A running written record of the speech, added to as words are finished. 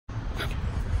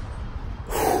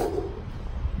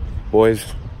Boys,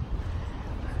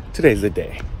 today's the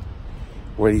day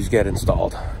where these get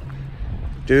installed.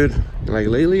 Dude, like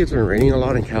lately it's been raining a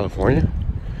lot in California.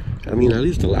 I mean, at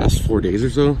least the last 4 days or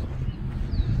so.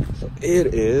 So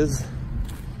it is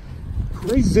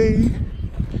crazy.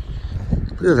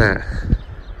 Look at that.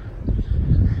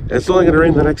 And it's only gonna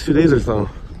rain the next 2 days or so.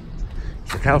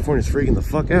 So California's freaking the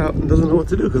fuck out and doesn't know what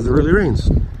to do because it really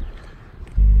rains.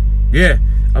 Yeah,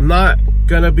 I'm not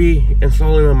gonna be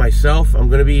installing them myself. I'm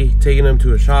gonna be taking them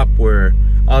to a shop where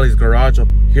Ollie's Garage.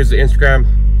 Here's the Instagram.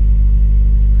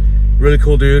 Really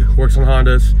cool dude, works on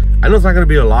Hondas. I know it's not gonna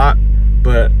be a lot,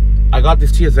 but I got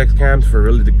these TSX cams for a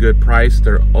really good price.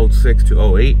 They're 06 to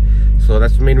 08, so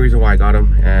that's the main reason why I got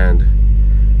them. And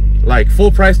like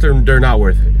full price, they're not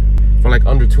worth it. For like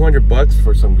under 200 bucks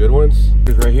for some good ones.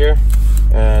 Here's right here,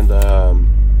 and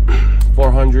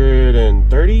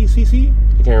 430 cc.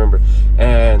 I can't remember.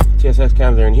 And TSX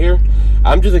cams are in here.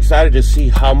 I'm just excited to see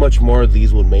how much more of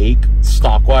these will make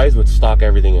stock wise with stock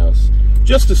everything else.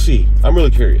 Just to see. I'm really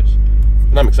curious.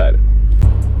 And I'm excited.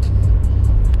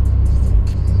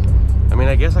 I mean,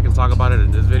 I guess I can talk about it in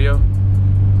this video.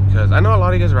 Because I know a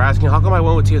lot of you guys are asking, how come I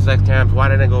went with TSX cams? Why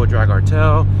didn't I go with Drag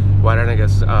Artel? Why didn't I get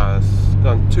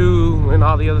Gun 2 and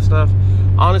all the other stuff?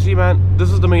 Honestly, man, this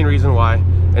is the main reason why.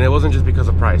 And it wasn't just because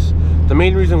of price. The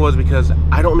main reason was because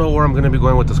I don't know where I'm going to be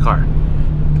going with this car.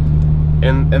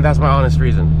 And that's my honest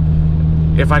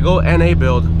reason. If I go NA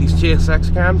build, these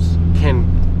TSX cams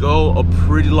can go a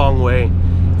pretty long way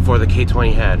for the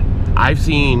K20 head. I've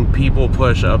seen people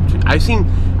push up to I've seen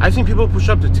people push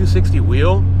up to 260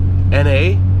 wheel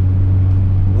NA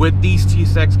with these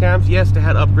TSX cams. Yes, they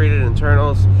had upgraded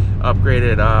internals,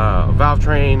 upgraded valve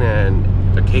train and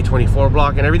the K24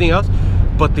 block and everything else,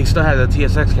 but they still had the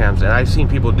TSX cams, and I've seen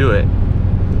people do it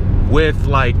with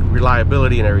like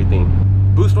reliability and everything.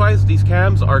 Boost wise, these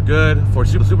cams are good for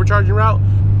supercharging route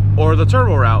or the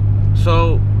turbo route.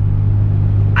 So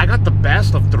I got the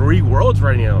best of 3 worlds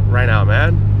right now,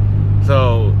 man.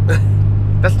 So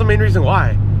that's the main reason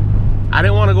why. I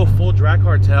didn't want to go full Drag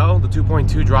Cartel, the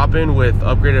 2.2 drop-in with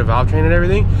upgraded valve train and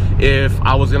everything, if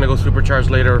I was going to go supercharged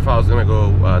later, or if I was going to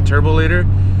go turbo later.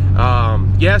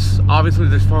 Yes, obviously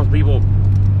there's some people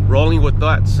rolling with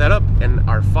that setup and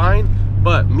are fine,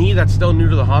 but me that's still new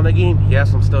to the Honda game,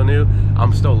 yes, I'm still new.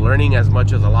 I'm still learning as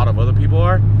much as a lot of other people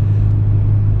are.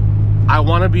 I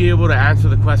want to be able to answer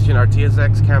the question, are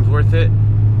TSX cams worth it?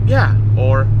 Yeah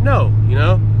or no, you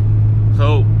know?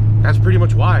 So that's pretty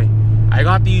much why. I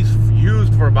got these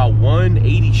used for about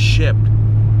 180 shipped,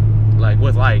 like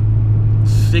with like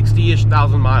 60-ish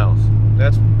thousand miles.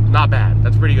 That's not bad.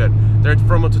 That's pretty good. They're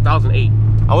from 2008.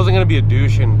 I wasn't gonna be a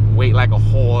douche and wait like a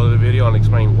whole other video and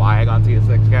explain why I got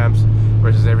TSX cams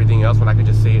versus everything else when I could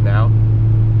just say it now.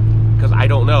 Because I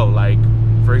don't know. Like,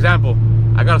 for example,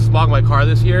 I gotta smog my car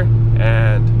this year,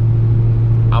 and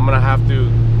I'm gonna have to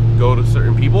go to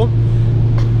certain people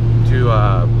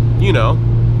to, you know,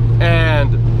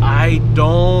 and I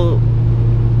don't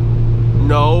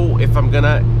know if I'm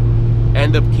gonna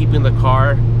end up keeping the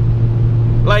car.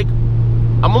 Like,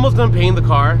 I'm almost done paying the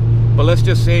car, but let's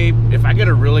just say if I get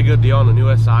a really good deal on the new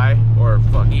SI, or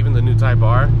fuck, even the new Type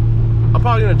R, I'm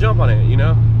probably gonna jump on it, you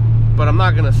know? But I'm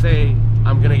not gonna say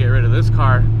I'm gonna get rid of this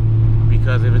car,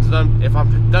 because if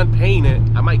I'm done paying it,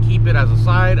 I might keep it as a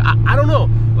side. I don't know.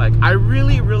 Like, I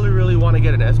really want to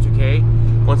get an S2K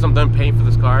once I'm done paying for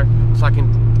this car, so I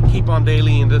can keep on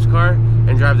daily in this car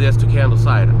and drive the S2K on the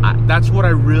side. That's what I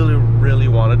really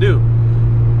want to do.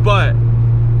 But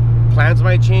plans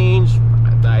might change,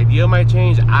 the idea might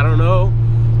change, I don't know.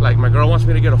 Like, my girl wants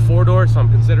me to get a 4-door, so I'm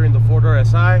considering the 4-door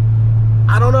SI.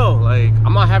 I don't know. Like,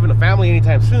 I'm not having a family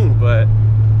anytime soon, but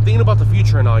thinking about the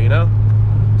future and all, you know?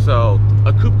 So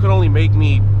a coupe could only make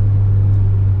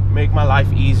my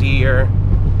life easier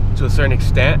to a certain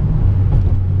extent.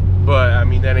 But I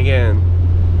mean, then again,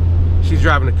 she's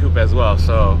driving a coupe as well,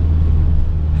 so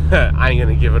I ain't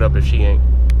gonna give it up if she ain't.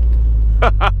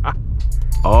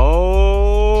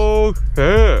 Oh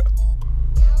shit.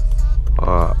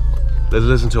 Let's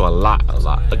listen to a lot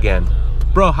again.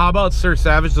 Bro, how about Sir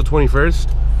Savage the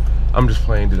 21st? I'm just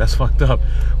playing, dude. That's fucked up.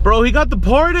 Bro, he got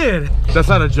deported. That's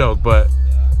not a joke, but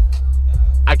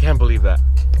I can't believe that.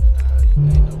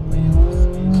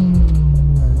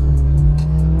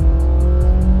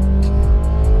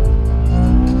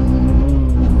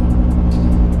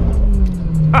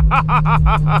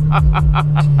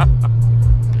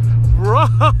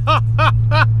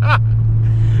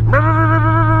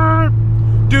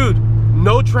 Dude,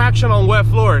 no traction on wet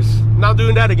floors. Not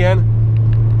doing that again.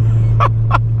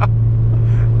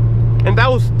 And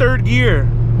that was 3rd gear.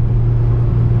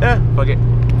 Fuck it.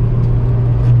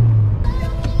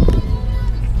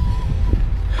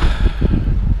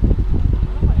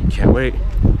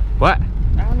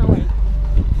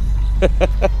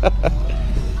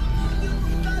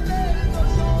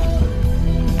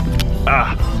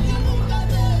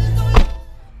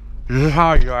 This is how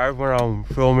I drive when I'm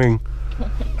filming.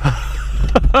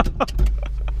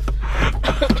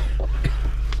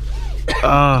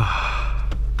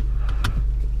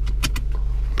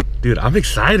 Dude, I'm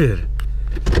excited.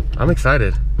 I'm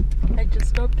excited. I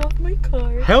just dropped off my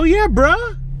car. Hell yeah,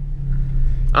 bruh.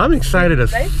 I'm excited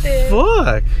as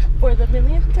fuck. For the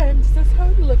millionth time, this is how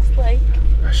it looks like.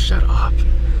 Shut up.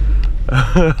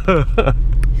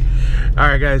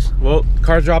 Alright guys, well,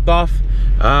 car's dropped off.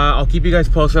 I'll keep you guys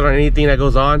posted on anything that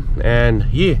goes on, and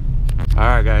yeah.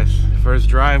 Alright guys, first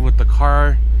drive with the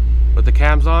car with the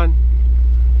cams on.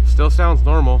 Still sounds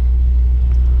normal,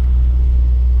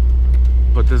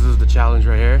 but this is the challenge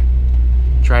right here,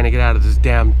 trying to get out of this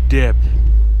damn dip.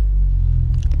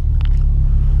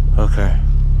 Okay.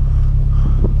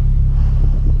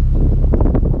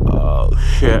 Oh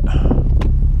shit.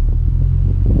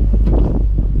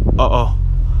 Uh-oh.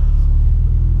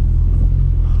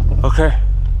 Okay.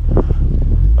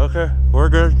 Okay, we're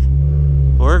good.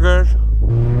 We're good.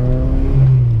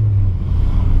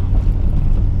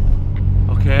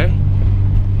 Okay.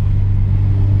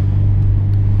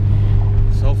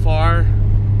 So far,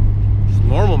 it's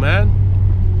normal, man.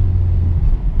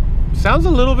 Sounds a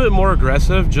little bit more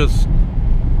aggressive, just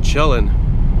chilling.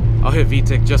 I'll hit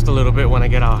VTEC just a little bit when I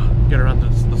get around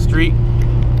the street.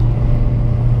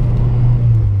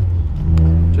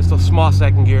 Just a small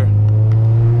second gear.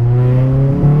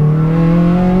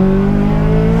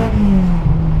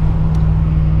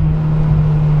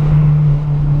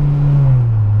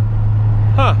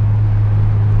 Huh.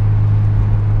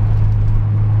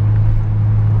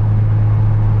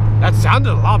 That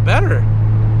sounded a lot better.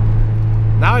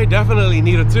 Now I definitely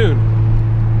need a tune.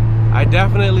 I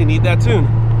definitely need that tune.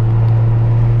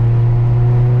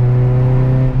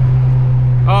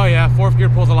 Oh yeah, fourth gear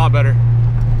pulls a lot better.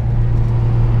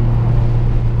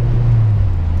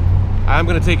 I'm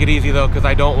gonna take it easy though, because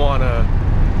I don't want to.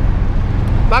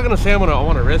 I'm not gonna say I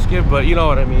want to risk it, but you know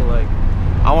what I mean. Like,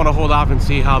 I want to hold off and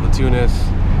see how the tune is.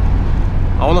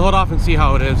 I want to hold off and see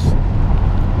how it is.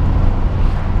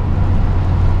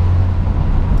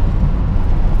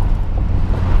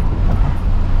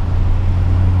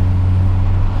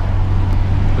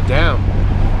 But damn,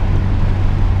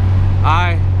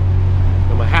 I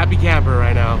am a happy camper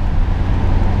right now.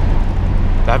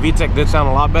 That VTEC did sound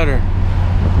a lot better.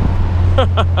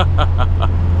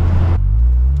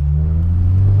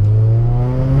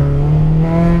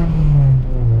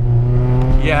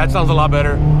 Yeah, that sounds a lot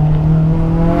better.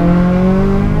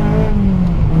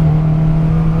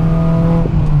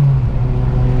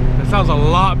 That sounds a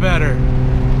lot better.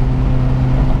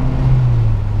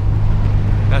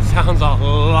 That sounds a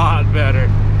lot better.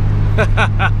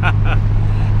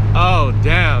 Oh,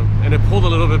 damn. And it pulled a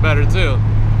little bit better too.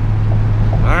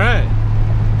 Alright.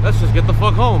 Let's just get the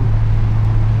fuck home.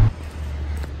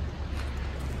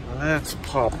 Let's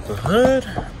pop the hood.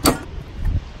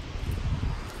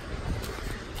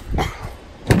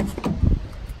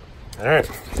 All right,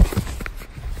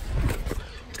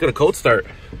 let's get a cold start.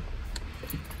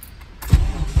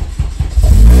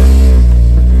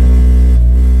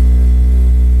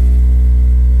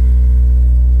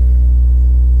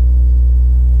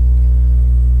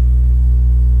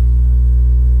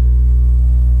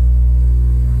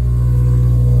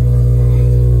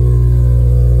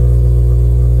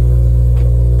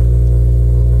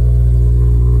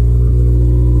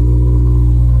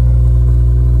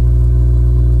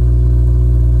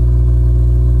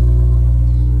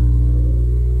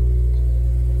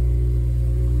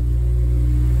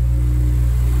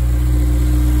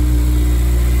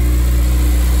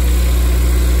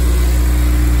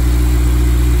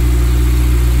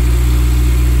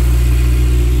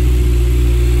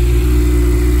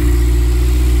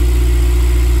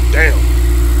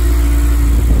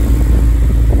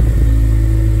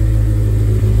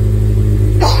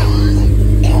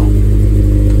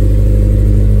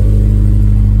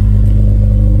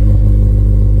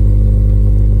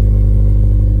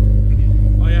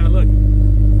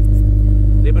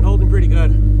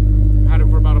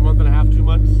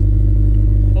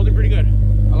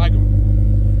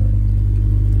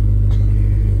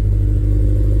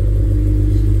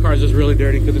 Just really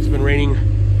dirty because it's been raining,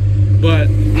 but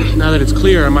now that it's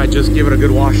clear, I might just give it a good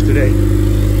wash today.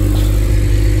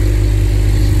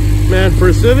 Man, for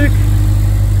a Civic,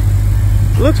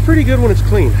 it looks pretty good when it's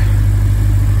clean.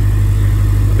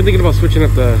 I've been thinking about switching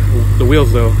up the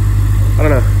wheels though. I don't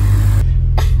know.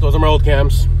 Those are my old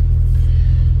cams,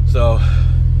 so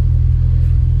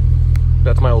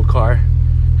that's my old car.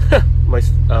 My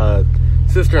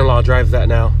sister-in-law drives that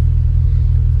now.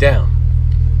 Damn.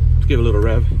 Let's give it a little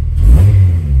rev.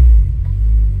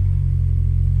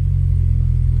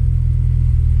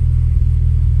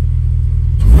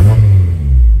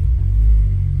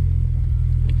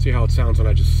 it sounds when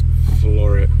I just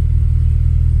floor it.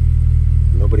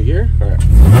 Nobody here? All right.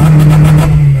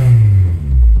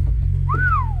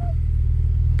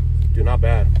 Dude, not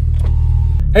bad.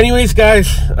 Anyways, guys,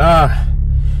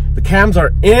 the cams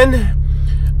are in.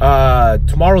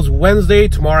 Tomorrow's Wednesday.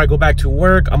 Tomorrow I go back to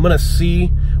work. I'm gonna see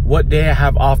what day I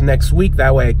have off next week.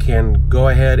 That way I can go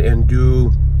ahead and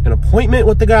do an appointment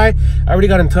with the guy. I already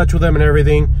got in touch with him and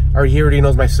everything. He already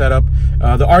knows my setup.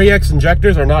 The REX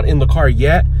injectors are not in the car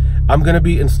yet. I'm gonna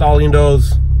be installing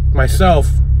those myself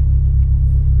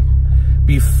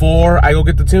before I go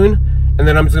get the tune, and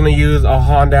then I'm just gonna use a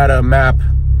Honda map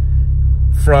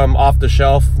from off the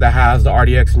shelf that has the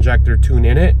RDX injector tune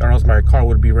in it, or else my car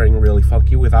would be running really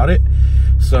funky without it.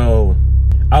 So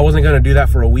I wasn't gonna do that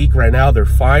for a week. Right now they're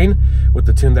fine with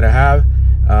the tune that I have.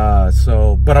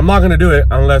 But I'm not gonna do it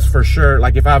unless for sure,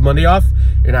 like if I have Monday off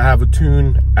and I have a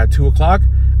tune at 2 o'clock,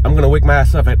 I'm gonna wake my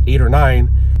ass up at 8 or 9,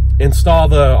 install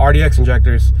the RDX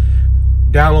injectors,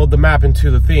 download the map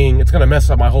into the thing. It's gonna mess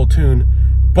up my whole tune,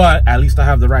 but at least I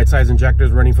have the right size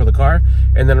injectors running for the car,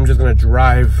 and then I'm just gonna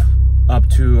drive up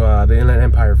to the Inland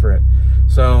Empire for it.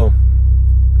 So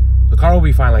the car will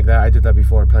be fine like that. I did that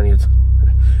before plenty of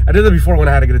I did that before when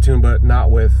I had to get a tune, but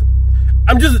not with,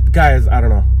 I'm just, guys, I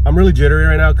don't know, I'm really jittery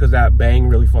right now because that bang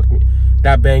really fucked me.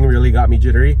 That bang really got me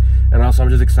jittery, and also I'm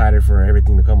just excited for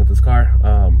everything to come with this car.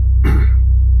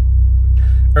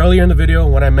 Earlier in the video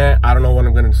when I meant I don't know when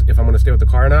if I'm gonna stay with the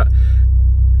car or not,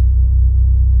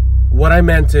 what I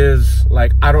meant is,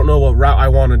 like, I don't know what route I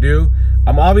want to do.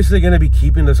 I'm obviously going to be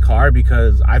keeping this car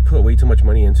because I put way too much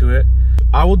money into it.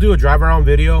 I will do a drive around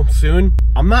video soon.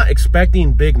 I'm not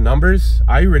expecting big numbers.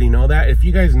 I already know that. If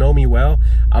you guys know me well,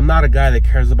 I'm not a guy that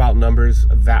cares about numbers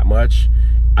that much.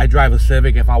 I drive a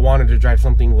Civic. If I wanted to drive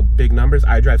something with big numbers,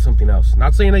 I drive something else.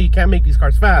 Not saying that you can't make these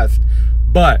cars fast,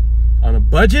 but on a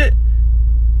budget,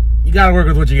 you got to work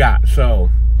with what you got.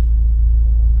 So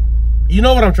you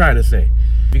know what I'm trying to say.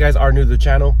 If you guys are new to the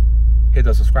channel, hit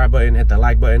the subscribe button, hit the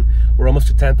like button. We're almost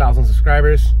to 10,000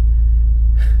 subscribers.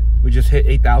 We just hit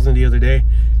 8,000 the other day.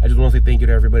 I just want to say thank you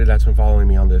to everybody that's been following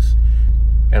me on this.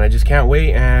 And I just can't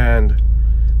wait, and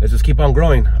let's just keep on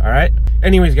growing, all right?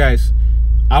 Anyways, guys,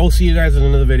 I will see you guys in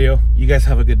another video. You guys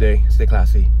have a good day. Stay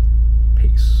classy.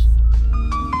 Peace.